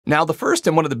Now, the first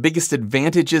and one of the biggest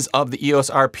advantages of the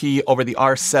EOS RP over the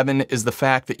R7 is the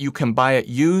fact that you can buy it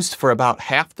used for about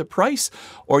half the price,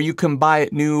 or you can buy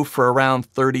it new for around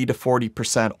 30 to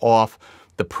 40% off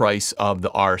the price of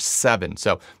the R7.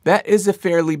 So that is a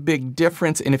fairly big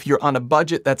difference. And if you're on a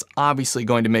budget, that's obviously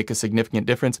going to make a significant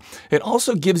difference. It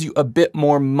also gives you a bit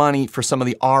more money for some of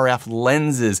the RF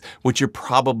lenses, which you're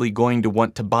probably going to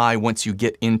want to buy once you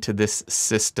get into this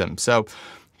system. So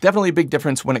definitely a big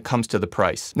difference when it comes to the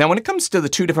price. Now, when it comes to the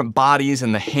two different bodies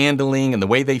and the handling and the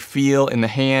way they feel in the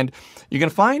hand, you're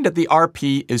gonna find that the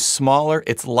RP is smaller,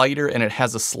 it's lighter, and it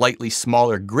has a slightly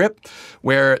smaller grip,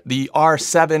 where the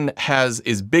R7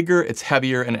 is bigger, it's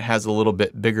heavier, and it has a little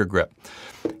bit bigger grip.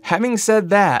 Having said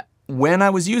that, when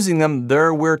I was using them,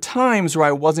 there were times where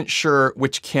I wasn't sure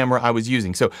which camera I was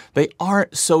using. So they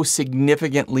aren't so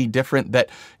significantly different that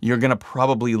you're gonna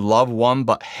probably love one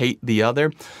but hate the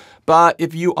other. But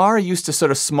if you are used to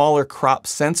sort of smaller crop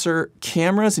sensor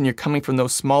cameras and you're coming from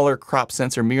those smaller crop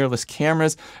sensor mirrorless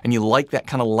cameras and you like that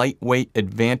kind of lightweight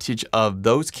advantage of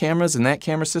those cameras and that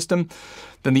camera system,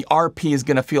 then the RP is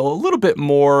going to feel a little bit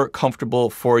more comfortable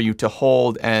for you to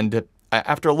hold. And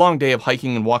after a long day of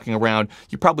hiking and walking around,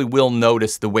 you probably will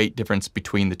notice the weight difference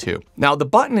between the two. Now, the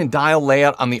button and dial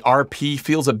layout on the RP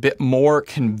feels a bit more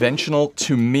conventional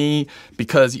to me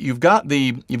because you've got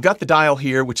the dial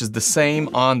here, which is the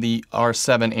same on the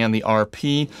R7 and the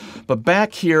RP. But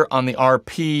back here on the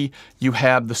RP, you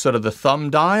have the sort of the thumb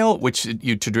dial, which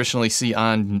you traditionally see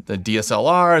on the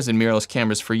DSLRs and mirrorless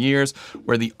cameras for years,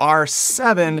 where the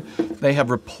R7, they have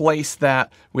replaced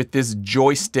that with this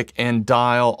joystick and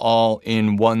dial all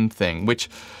in one thing, which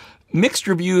mixed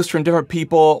reviews from different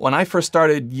people. When I first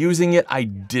started using it, I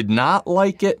did not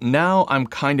like it. Now I'm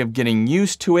kind of getting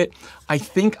used to it. I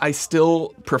think I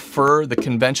still prefer the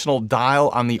conventional dial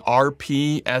on the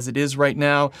RP as it is right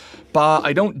now, but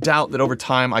I don't doubt that over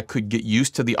time I could get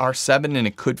used to the R7 and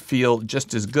it could feel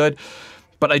just as good.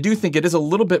 But I do think it is a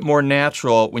little bit more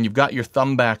natural when you've got your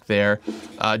thumb back there.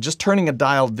 Just turning a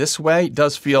dial this way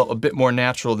does feel a bit more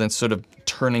natural than sort of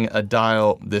turning a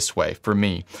dial this way for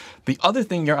me. The other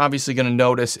thing you're obviously going to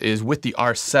notice is with the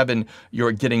R7,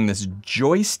 you're getting this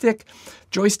joystick.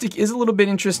 Joystick is a little bit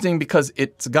interesting because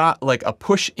it's got like a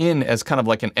push in as kind of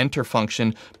like an enter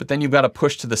function, but then you've got a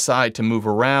push to the side to move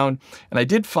around. And I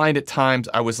did find at times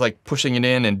I was like pushing it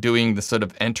in and doing the sort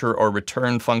of enter or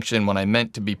return function when I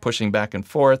meant to be pushing back and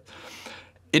forth.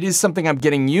 It is something I'm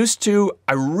getting used to.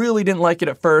 I really didn't like it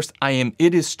at first.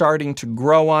 It is starting to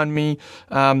grow on me.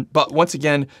 But once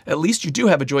again, at least you do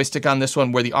have a joystick on this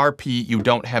one, where the RP, you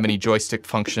don't have any joystick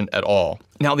function at all.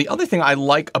 Now, the other thing I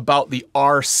like about the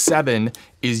R7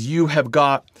 is you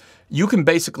can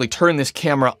basically turn this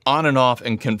camera on and off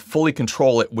and can fully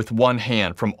control it with one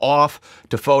hand, from off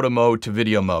to photo mode to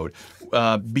video mode.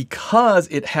 Because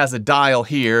it has a dial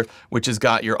here, which has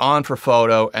got your on for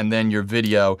photo and then your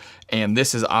video. And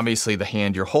this is obviously the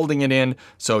hand you're holding it in.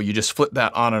 So you just flip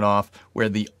that on and off, where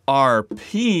the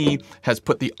RP has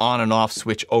put the on and off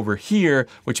switch over here,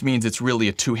 which means it's really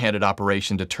a two-handed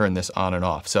operation to turn this on and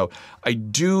off. So I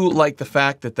do like the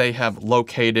fact that they have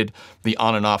located the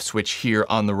on and off switch here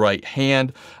on the right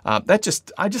hand. I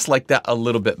just like that a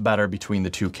little bit better between the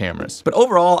two cameras. But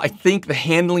overall, I think the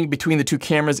handling between the two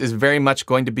cameras is very much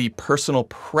going to be personal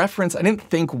preference. I didn't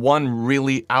think one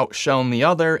really outshone the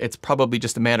other. It's probably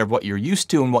just a matter of what you're used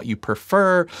to and what you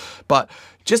prefer. But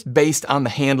just based on the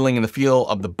handling and the feel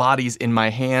of the bodies in my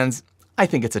hands, I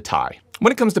think it's a tie.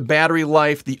 When it comes to battery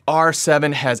life, the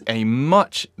R7 has a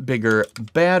much bigger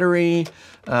battery.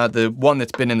 The one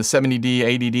that's been in the 70D,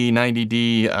 80D,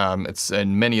 90D, it's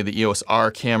in many of the EOS R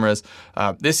cameras.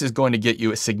 This is going to get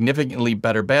you a significantly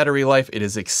better battery life. It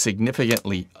is a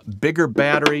significantly bigger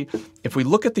battery. If we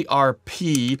look at the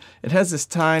RP, it has this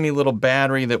tiny little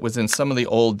battery that was in some of the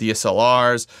old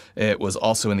DSLRs. It was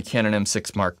also in the Canon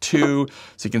M6 Mark II.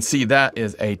 So you can see that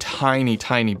is a tiny,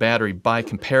 tiny battery by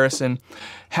comparison.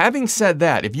 Having said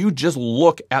that, if you just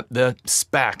look at the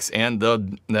specs and the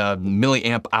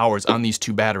milliamp hours on these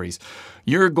two batteries,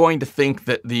 you're going to think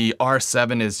that the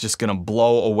R7 is just going to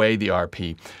blow away the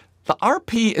RP. The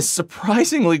RP is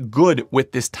surprisingly good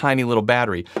with this tiny little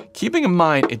battery. Keeping in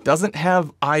mind, it doesn't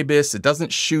have IBIS, it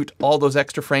doesn't shoot all those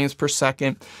extra frames per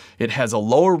second, it has a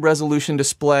lower resolution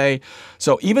display.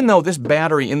 So even though this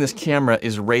battery in this camera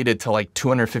is rated to like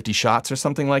 250 shots or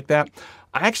something like that,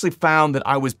 I actually found that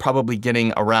I was probably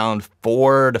getting around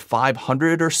 400 to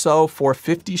 500 or so,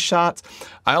 450 shots.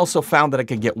 I also found that I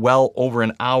could get well over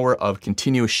an hour of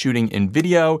continuous shooting in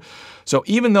video. So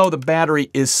even though the battery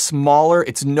is smaller,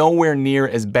 it's nowhere near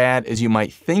as bad as you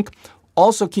might think.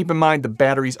 Also keep in mind the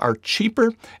batteries are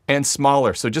cheaper and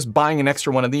smaller. So just buying an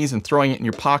extra one of these and throwing it in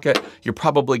your pocket, you're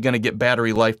probably going to get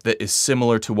battery life that is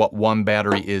similar to what one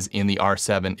battery is in the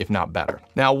R7, if not better.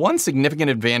 Now, one significant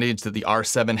advantage that the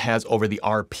R7 has over the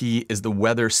RP is the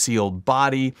weather sealed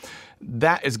body.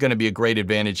 That is going to be a great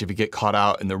advantage if you get caught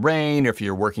out in the rain or if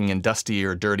you're working in dusty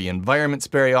or dirty environments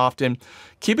very often.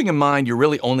 Keeping in mind, you're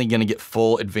really only going to get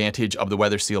full advantage of the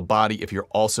weather sealed body if you're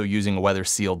also using a weather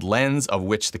sealed lens, of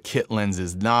which the kit lens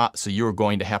is not. So you're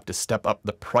going to have to step up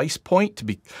the price point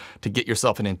to get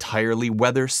yourself an entirely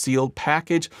weather sealed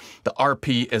package. The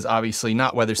RP is obviously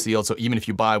not weather sealed, so even if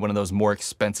you buy one of those more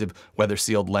expensive weather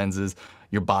sealed lenses,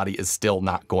 your body is still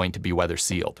not going to be weather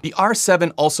sealed. The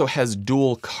R7 also has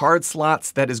dual card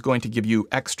slots. That is going to give you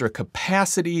extra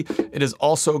capacity. It is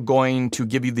also going to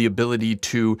give you the ability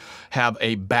to have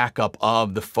a backup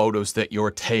of the photos that you're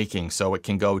taking. So it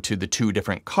can go to the 2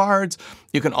 different cards.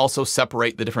 You can also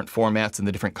separate the different formats and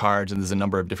the different cards, and there's a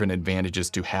number of different advantages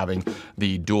to having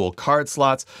the dual card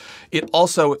slots. It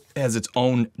also has its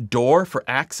own door for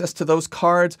access to those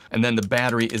cards, and then the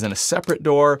battery is in a separate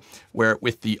door, where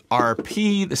with the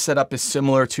RP, the setup is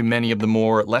similar to many of the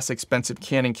less expensive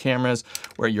Canon cameras,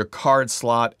 where your card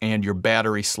slot and your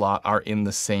battery slot are in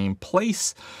the same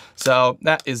place. So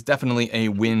that is definitely a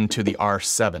win to the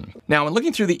R7. Now, when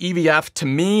looking through the EVF, to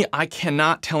me, I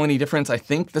cannot tell any difference. I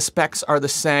think the specs are the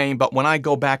same, but when I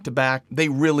go back to back, they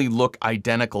really look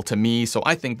identical to me. So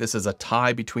I think this is a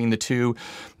tie between the two.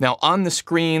 Now, on the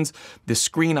screens, the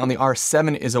screen on the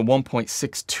R7 is a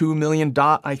 1.62 million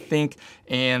dot, I think,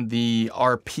 and the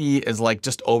RP is like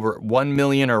just over 1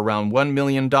 million or around 1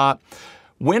 million dot.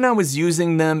 When I was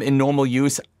using them in normal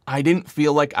use, I didn't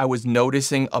feel like I was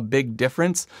noticing a big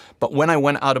difference, but when I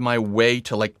went out of my way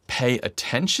to pay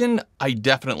attention, I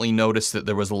definitely noticed that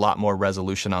there was a lot more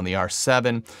resolution on the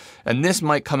R7. And this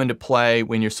might come into play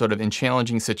when you're sort of in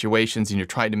challenging situations and you're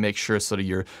trying to make sure sort of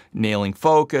you're nailing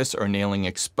focus or nailing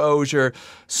exposure.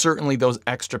 Certainly those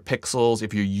extra pixels,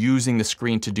 if you're using the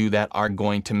screen to do that, are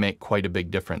going to make quite a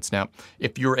big difference. Now,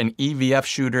 if you're an EVF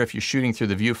shooter, if you're shooting through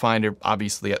the viewfinder,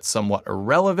 obviously it's somewhat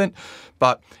irrelevant,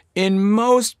 but in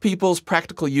most people's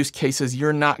practical use cases,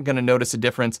 you're not going to notice a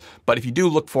difference, but if you do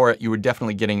look for it, you are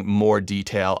definitely getting more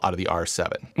detail out of the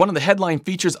R7. One of the headline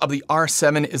features of the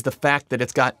R7 is the fact that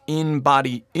it's got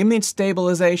in-body image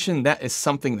stabilization. That is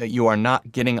something that you are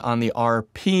not getting on the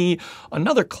RP.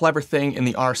 Another clever thing in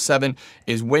the R7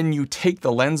 is when you take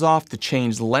the lens off to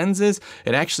change lenses,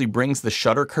 it actually brings the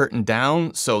shutter curtain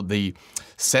down so the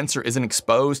sensor isn't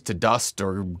exposed to dust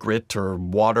or grit or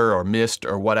water or mist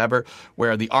or whatever,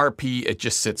 where the RP, it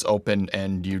just sits open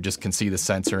and you just can see the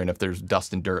sensor, and if there's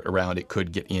dust and dirt around, it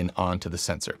could get in onto the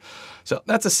sensor. So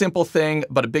that's a simple thing,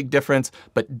 but a big difference.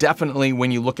 But definitely when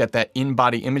you look at that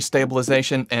in-body image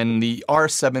stabilization, and the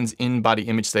R7's in-body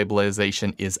image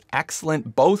stabilization is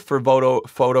excellent, both for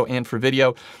photo and for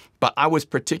video. But I was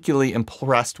particularly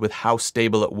impressed with how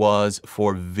stable it was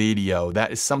for video.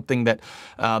 That is something that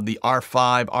the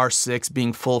R5, R6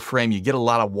 being full frame, you get a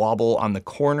lot of wobble on the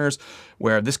corners,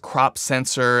 where this crop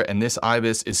sensor and this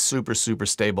IBIS is super, super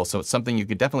stable. So it's something you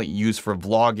could definitely use for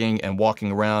vlogging and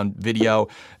walking around video.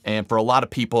 And for a lot of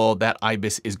people, that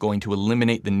IBIS is going to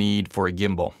eliminate the need for a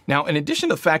gimbal. Now, in addition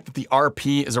to the fact that the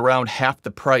RP is around half the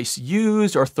price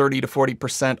used, or 30 to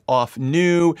 40% off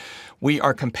new, we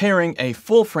are comparing a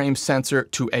full frame sensor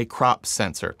to a crop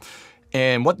sensor.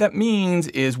 And what that means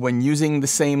is when using the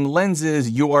same lenses,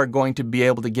 you are going to be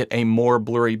able to get a more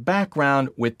blurry background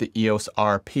with the EOS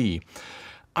RP.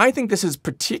 I think this is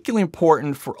particularly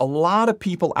important for a lot of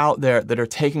people out there that are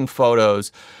taking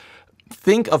photos.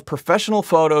 Think of professional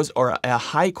photos or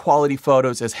high quality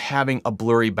photos as having a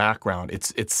blurry background.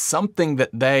 It's something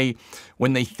that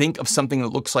when they think of something that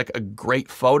looks like a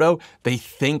great photo, they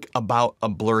think about a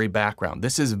blurry background.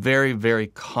 This is very, very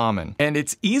common. And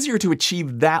it's easier to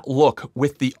achieve that look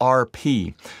with the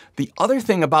RP. The other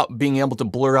thing about being able to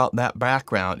blur out that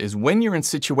background is when you're in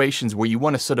situations where you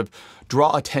want to sort of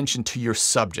draw attention to your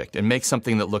subject and make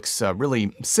something that looks really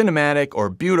cinematic or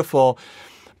beautiful.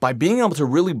 By being able to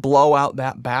really blow out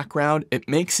that background, it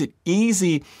makes it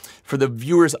easy for the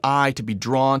viewer's eye to be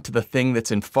drawn to the thing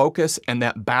that's in focus and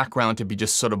that background to be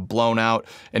just sort of blown out.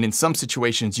 And in some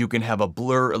situations, you can have a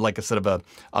blur, like a sort of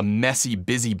a messy,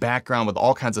 busy background with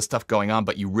all kinds of stuff going on,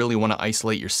 but you really want to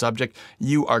isolate your subject.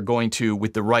 You are going to,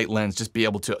 with the right lens, just be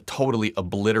able to totally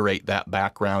obliterate that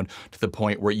background to the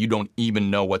point where you don't even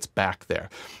know what's back there.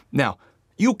 Now,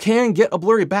 you can get a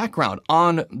blurry background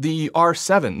on the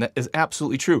R7. That is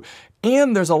absolutely true.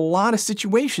 And there's a lot of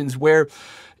situations where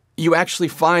you actually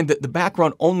find that the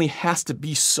background only has to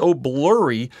be so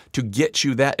blurry to get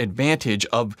you that advantage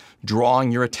of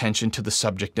drawing your attention to the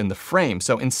subject in the frame.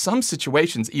 So in some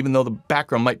situations, even though the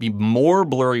background might be more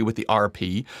blurry with the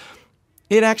RP,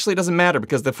 it actually doesn't matter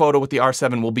because the photo with the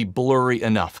R7 will be blurry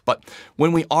enough. But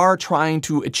when we are trying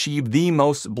to achieve the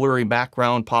most blurry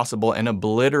background possible and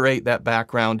obliterate that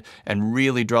background and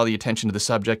really draw the attention to the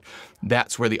subject,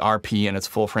 that's where the RP and its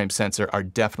full frame sensor are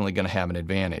definitely going to have an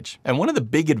advantage. And one of the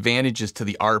big advantages to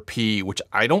the RP, which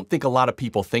I don't think a lot of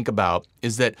people think about,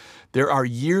 is that there are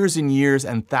years and years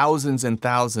and thousands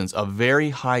of very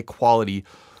high quality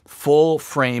full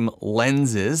frame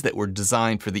lenses that were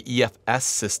designed for the EFS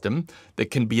system that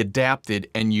can be adapted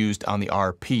and used on the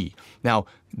RP. Now,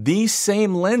 these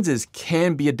same lenses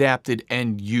can be adapted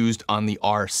and used on the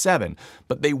R7,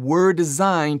 but they were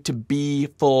designed to be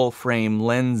full frame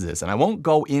lenses. And I won't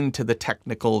go into the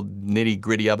technical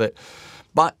nitty-gritty of it,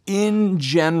 but in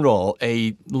general,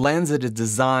 a lens that is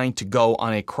designed to go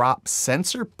on a crop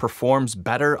sensor performs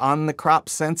better on the crop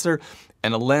sensor,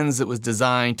 and a lens that was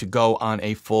designed to go on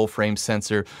a full frame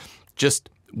sensor just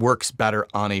works better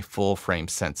on a full frame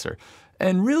sensor.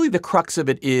 And really the crux of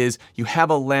it is you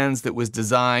have a lens that was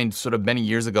designed sort of many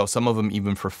years ago, some of them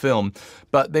even for film,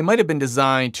 but they might have been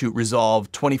designed to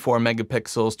resolve 24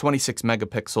 megapixels, 26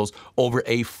 megapixels over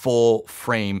a full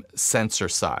frame sensor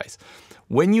size.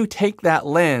 When you take that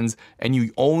lens and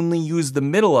you only use the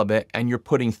middle of it and you're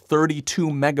putting 32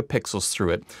 megapixels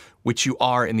through it, which you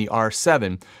are in the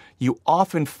R7, you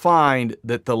often find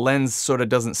that the lens sort of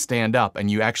doesn't stand up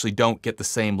and you actually don't get the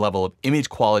same level of image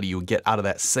quality you would get out of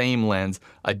that same lens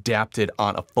adapted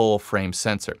on a full frame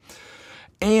sensor.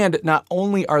 And not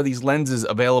only are these lenses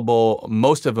available,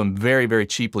 most of them very, very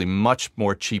cheaply, much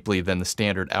more cheaply than the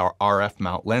standard RF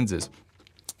mount lenses,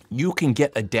 you can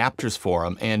get adapters for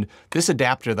them. And this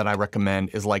adapter that I recommend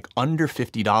is like under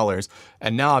 $50.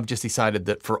 And now I've just decided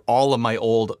that for all of my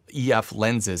old EF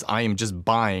lenses, I am just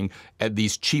buying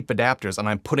these cheap adapters and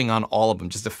I'm putting on all of them,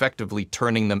 just effectively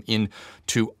turning them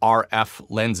into RF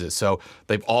lenses. So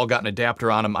they've all got an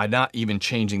adapter on them. I'm not even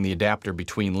changing the adapter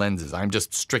between lenses. I'm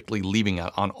just strictly leaving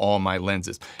it on all my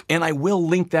lenses. And I will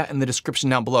link that in the description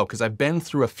down below because I've been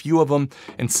through a few of them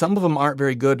and some of them aren't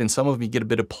very good and some of them you get a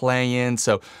bit of play in.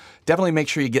 So definitely make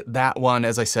sure you get that one.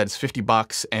 As I said, it's 50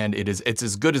 bucks and it's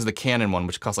as good as the Canon one,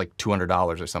 which costs like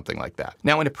 $200 or something like that.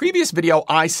 Now, in a previous video,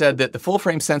 I said that the full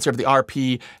frame sensor of the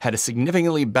RP had a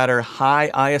significantly better high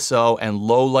ISO and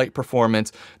low light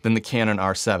performance than the Canon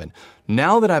R7.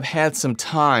 Now that I've had some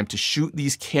time to shoot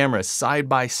these cameras side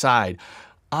by side,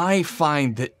 I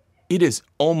find that it is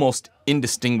almost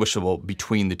indistinguishable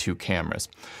between the two cameras.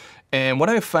 And what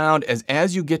I've found is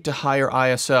as you get to higher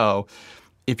ISO,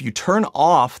 if you turn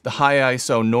off the high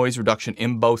ISO noise reduction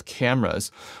in both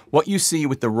cameras, what you see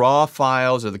with the raw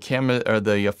files or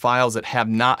the files that have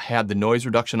not had the noise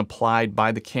reduction applied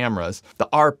by the cameras, the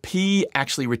RP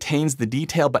actually retains the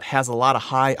detail but has a lot of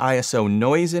high ISO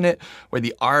noise in it, where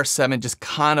the R7 just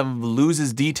kind of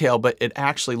loses detail but it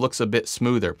actually looks a bit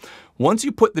smoother. Once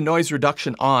you put the noise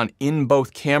reduction on in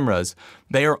both cameras,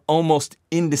 they are almost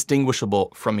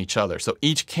indistinguishable from each other. So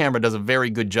each camera does a very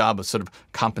good job of sort of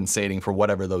compensating for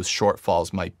whatever those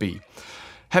shortfalls might be.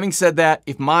 Having said that,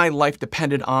 if my life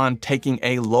depended on taking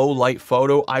a low light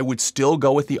photo, I would still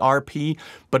go with the RP,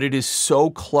 but it is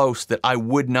so close that I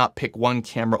would not pick one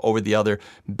camera over the other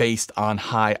based on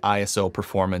high ISO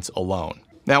performance alone.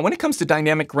 Now, when it comes to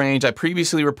dynamic range, I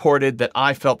previously reported that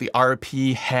I felt the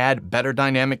RP had better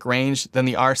dynamic range than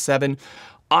the R7.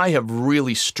 I have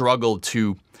really struggled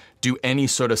to do any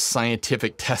sort of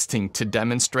scientific testing to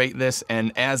demonstrate this,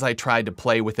 and as I tried to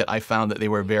play with it, I found that they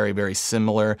were very, very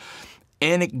similar.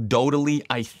 Anecdotally,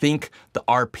 I think the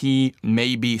RP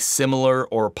may be similar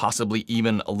or possibly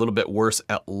even a little bit worse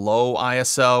at low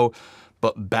ISO,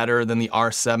 but better than the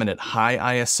R7 at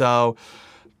high ISO.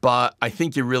 But I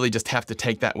think you really just have to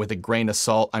take that with a grain of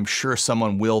salt. I'm sure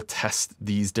someone will test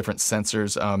these different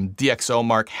sensors.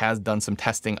 DxOMark has done some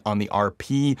testing on the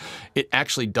RP. It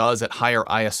actually does at higher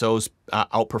ISOs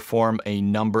outperform a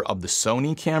number of the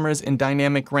Sony cameras in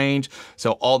dynamic range.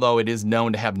 So although it is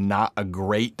known to have not a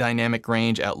great dynamic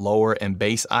range at lower and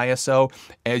base ISO,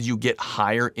 as you get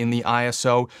higher in the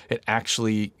ISO, it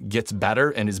actually gets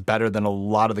better and is better than a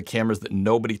lot of the cameras that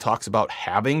nobody talks about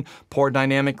having poor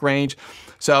dynamic range.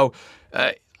 So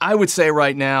I would say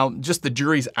right now, just the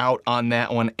jury's out on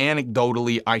that one.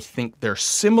 Anecdotally, I think they're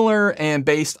similar, and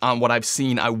based on what I've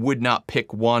seen, I would not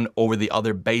pick one over the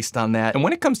other based on that. And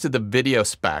when it comes to the video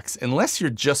specs, unless you're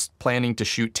just planning to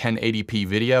shoot 1080p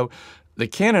video, The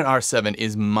Canon R7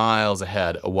 is miles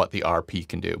ahead of what the RP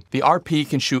can do. The RP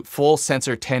can shoot full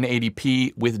sensor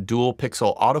 1080p with dual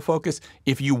pixel autofocus.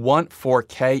 If you want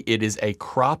 4K, it is a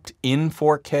cropped in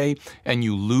 4K and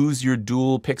you lose your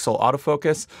dual pixel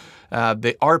autofocus.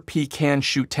 The RP can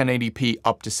shoot 1080p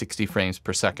up to 60 frames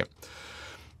per second.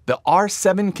 The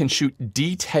R7 can shoot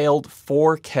detailed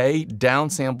 4K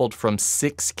downsampled from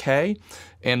 6K,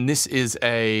 and this is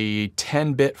a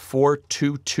 10-bit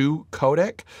 422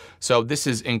 codec. So this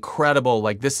is incredible.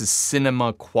 Like, this is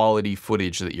cinema quality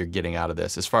footage that you're getting out of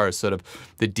this as far as sort of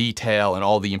the detail and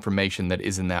all the information that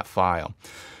is in that file.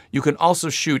 You can also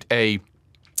shoot a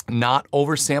not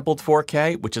oversampled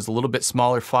 4K, which is a little bit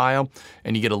smaller file,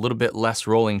 and you get a little bit less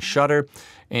rolling shutter.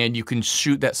 And you can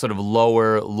shoot that sort of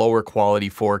lower quality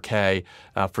 4K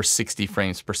for 60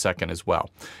 frames per second as well.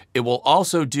 It will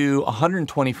also do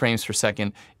 120 frames per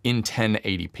second in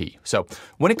 1080p. So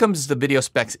when it comes to the video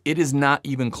specs, it is not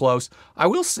even close. I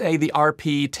will say the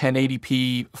RP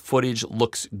 1080p footage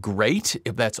looks great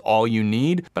if that's all you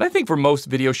need. But I think for most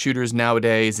video shooters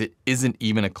nowadays, it isn't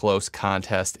even a close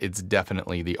contest. It's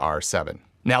definitely the R7.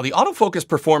 Now, the autofocus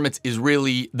performance is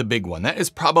really the big one. That is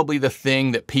probably the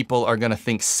thing that people are gonna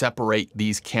think separate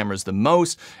these cameras the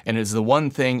most, and it is the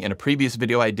one thing in a previous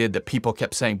video I did that people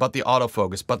kept saying, but the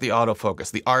autofocus, but the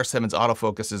autofocus. The R7's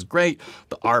autofocus is great,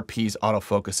 the RP's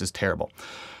autofocus is terrible.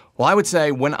 Well, I would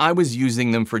say when I was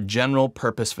using them for general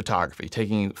purpose photography,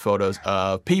 taking photos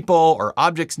of people or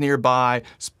objects nearby,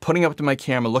 putting up to my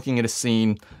camera, looking at a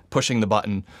scene, pushing the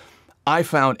button, I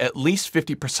found at least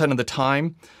 50% of the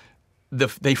time,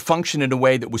 they function in a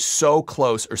way that was so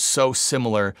close or so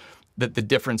similar that the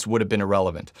difference would have been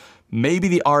irrelevant. Maybe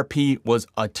the RP was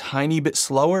a tiny bit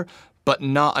slower, but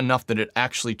not enough that it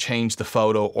actually changed the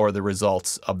photo or the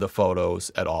results of the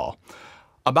photos at all.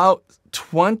 About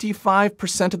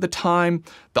 25% of the time,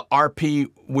 the RP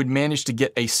would manage to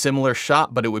get a similar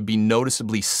shot, but it would be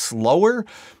noticeably slower,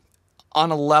 on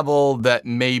a level that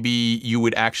maybe you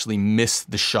would actually miss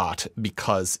the shot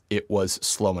because it was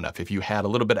slow enough. If you had a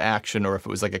little bit of action or if it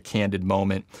was like a candid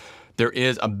moment, there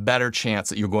is a better chance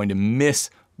that you're going to miss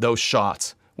those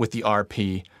shots with the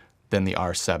RP than the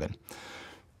R7.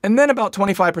 And then about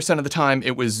 25% of the time,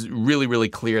 it was really, really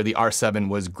clear the R7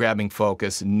 was grabbing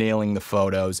focus, nailing the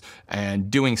photos, and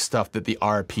doing stuff that the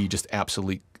RP just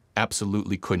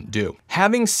absolutely couldn't do.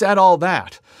 Having said all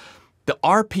that, the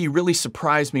RP really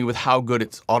surprised me with how good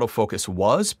its autofocus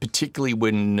was, particularly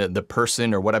when the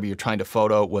person or whatever you're trying to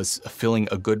photo was filling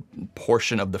a good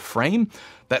portion of the frame.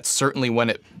 That's certainly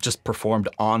when it just performed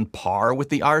on par with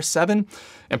the R7.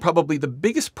 And probably the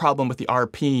biggest problem with the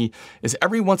RP is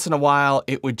every once in a while,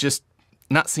 it would just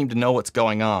not seem to know what's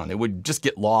going on. It would just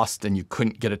get lost and you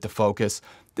couldn't get it to focus.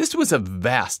 This was a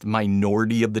vast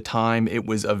minority of the time. It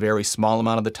was a very small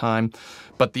amount of the time,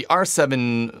 but the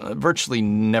R7 virtually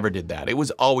never did that. It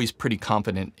was always pretty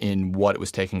confident in what it was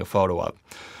taking a photo of.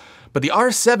 But the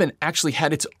R7 actually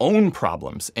had its own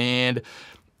problems, and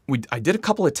I did a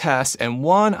couple of tests, and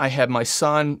one, I had my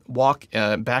son walk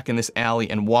back in this alley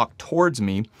and walk towards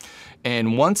me,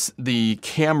 and once the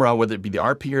camera, whether it be the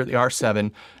RP or the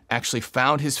R7, actually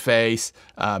found his face,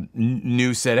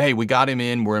 said, hey, we got him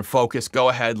in, we're in focus, go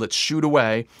ahead, let's shoot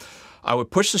away. I would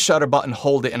push the shutter button,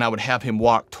 hold it, and I would have him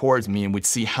walk towards me and we'd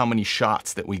see how many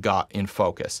shots that we got in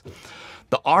focus.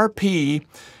 The RP,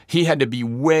 he had to be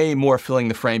way more filling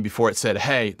the frame before it said,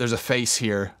 hey, there's a face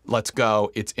here, let's go,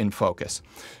 it's in focus.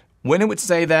 When it would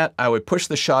say that, I would push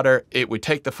the shutter, it would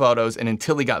take the photos, and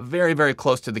until he got very, very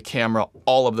close to the camera,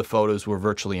 all of the photos were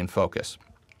virtually in focus.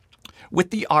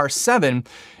 With the R7,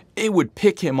 it would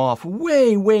pick him off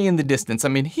way, way in the distance. I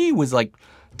mean, he was like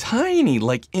tiny,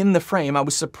 like in the frame. I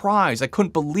was surprised. I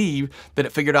couldn't believe that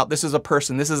it figured out this is a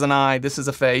person, this is an eye, this is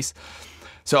a face.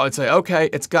 So I'd say, okay,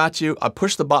 it's got you. I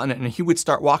push the button and he would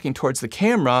start walking towards the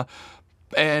camera,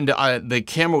 and the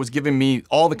camera was giving me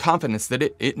all the confidence that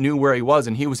it knew where he was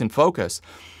and he was in focus.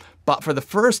 But for the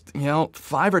first,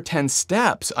 5 or 10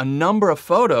 steps, a number of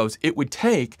photos it would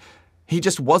take, he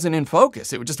just wasn't in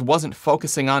focus. It just wasn't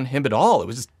focusing on him at all. It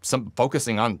was just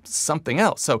focusing on something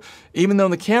else. So even though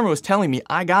the camera was telling me,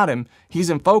 I got him, he's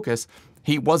in focus,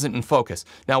 he wasn't in focus.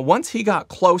 Now, once he got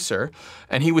closer,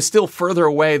 and he was still further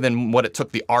away than what it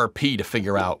took the RP to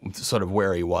figure out sort of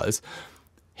where he was,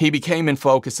 he became in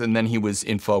focus, and then he was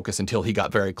in focus until he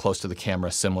got very close to the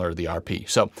camera, similar to the RP.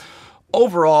 So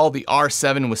overall, the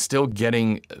R7 was still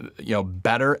getting,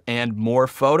 better and more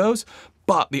photos,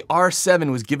 But the R7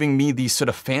 was giving me these sort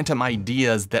of phantom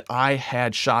ideas that I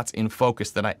had shots in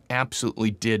focus that I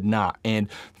absolutely did not. And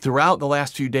throughout the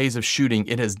last few days of shooting,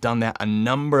 it has done that a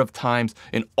number of times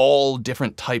in all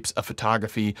different types of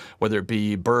photography, whether it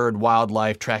be bird,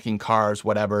 wildlife, tracking cars,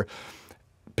 whatever.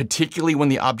 Particularly when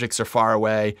the objects are far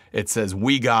away, it says,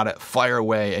 "We got it, fire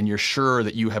away," and you're sure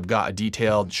that you have got a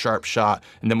detailed, sharp shot.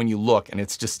 And then when you look, and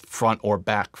it's just front or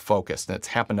back focused, and it's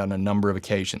happened on a number of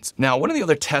occasions. Now, one of the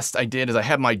other tests I did is I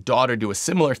had my daughter do a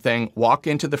similar thing, walk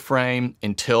into the frame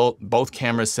until both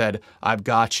cameras said, "I've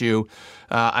got you."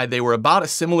 They were about a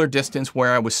similar distance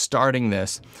where I was starting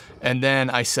this. And then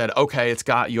I said, "Okay, it's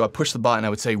got you." I pushed the button, I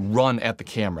would say, "Run at the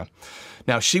camera."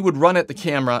 Now, she would run at the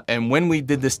camera, and when we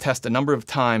did this test a number of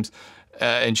times,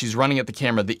 and she's running at the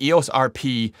camera, the EOS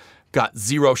RP got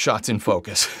 0 shots in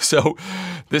focus. So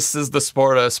this is the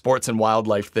sports and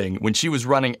wildlife thing. When she was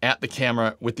running at the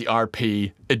camera with the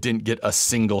RP, it didn't get a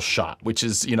single shot, which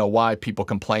is, you know, why people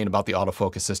complain about the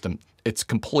autofocus system. It's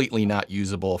completely not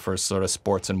usable for sort of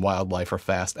sports and wildlife or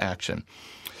fast action.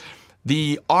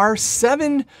 The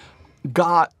R7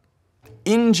 got,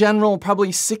 in general,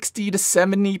 probably 60 to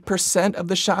 70% of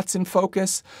the shots in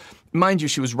focus. Mind you,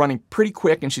 she was running pretty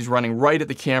quick and she's running right at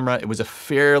the camera. It was a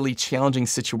fairly challenging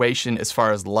situation as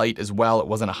far as light as well. It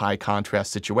wasn't a high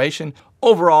contrast situation.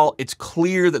 Overall, it's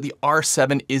clear that the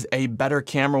R7 is a better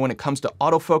camera when it comes to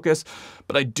autofocus,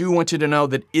 but I do want you to know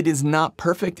that it is not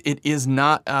perfect. It is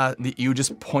not that you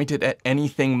just point it at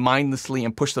anything mindlessly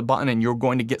and push the button and you're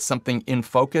going to get something in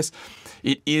focus.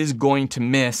 It is going to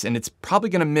miss, and it's probably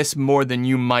going to miss more than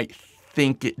you might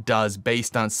think it does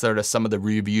based on sort of some of the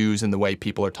reviews and the way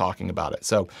people are talking about it.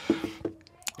 So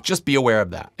just be aware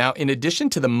of that. Now, in addition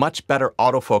to the much better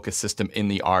autofocus system in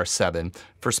the R7,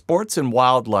 for sports and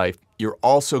wildlife, you're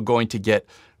also going to get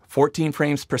 14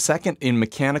 frames per second in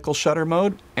mechanical shutter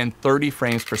mode and 30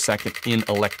 frames per second in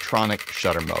electronic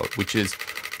shutter mode, which is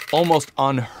almost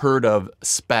unheard of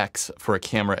specs for a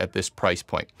camera at this price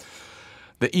point.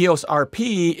 The EOS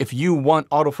RP, if you want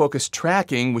autofocus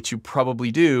tracking, which you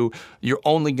probably do, you're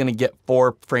only going to get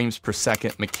 4 frames per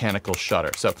second mechanical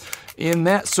shutter. So in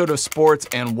that sort of sports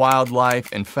and wildlife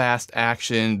and fast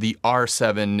action, the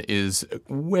R7 is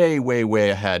way, way, way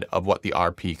ahead of what the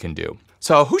RP can do.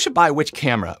 So who should buy which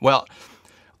camera? Well,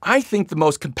 I think the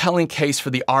most compelling case for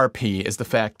the RP is the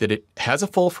fact that it has a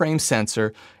full frame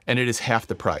sensor and it is half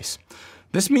the price.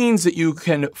 This means that you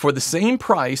can, for the same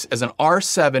price as an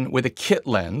R7 with a kit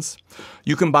lens,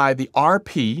 you can buy the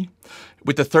RP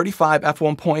with the 35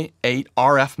 f1.8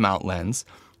 RF mount lens,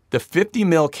 the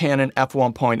 50mm Canon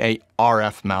f1.8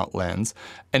 RF mount lens,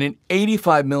 and an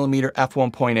 85mm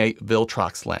f1.8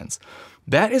 Viltrox lens.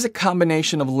 That is a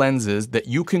combination of lenses that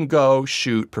you can go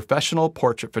shoot professional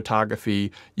portrait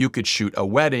photography, you could shoot a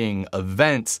wedding,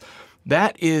 events.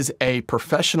 That is a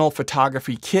professional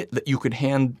photography kit that you could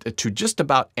hand to just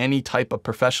about any type of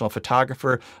professional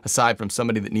photographer, aside from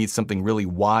somebody that needs something really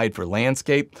wide for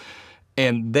landscape.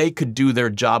 And they could do their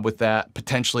job with that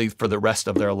potentially for the rest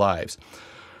of their lives.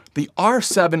 The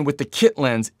R7 with the kit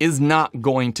lens is not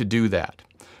going to do that.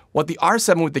 What the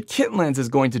R7 with the kit lens is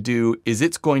going to do is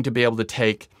it's going to be able to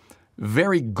take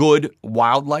very good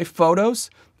wildlife photos.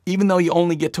 Even though you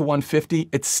only get to 150,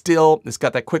 it's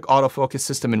got that quick autofocus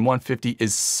system, and 150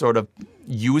 is sort of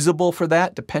usable for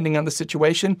that, depending on the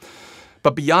situation.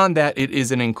 But beyond that, it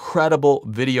is an incredible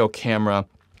video camera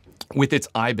with its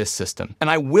IBIS system. And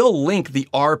I will link the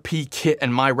RP kit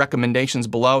and my recommendations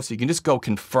below, so you can just go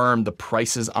confirm the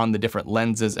prices on the different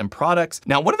lenses and products.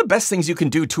 Now, one of the best things you can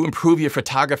do to improve your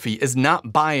photography is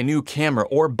not buy a new camera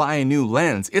or buy a new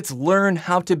lens. It's learn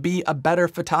how to be a better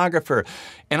photographer.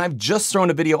 And I've just thrown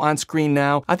a video on screen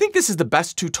now. I think this is the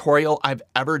best tutorial I've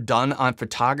ever done on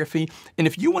photography. And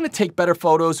if you want to take better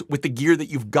photos with the gear that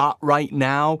you've got right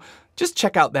now, just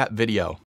check out that video.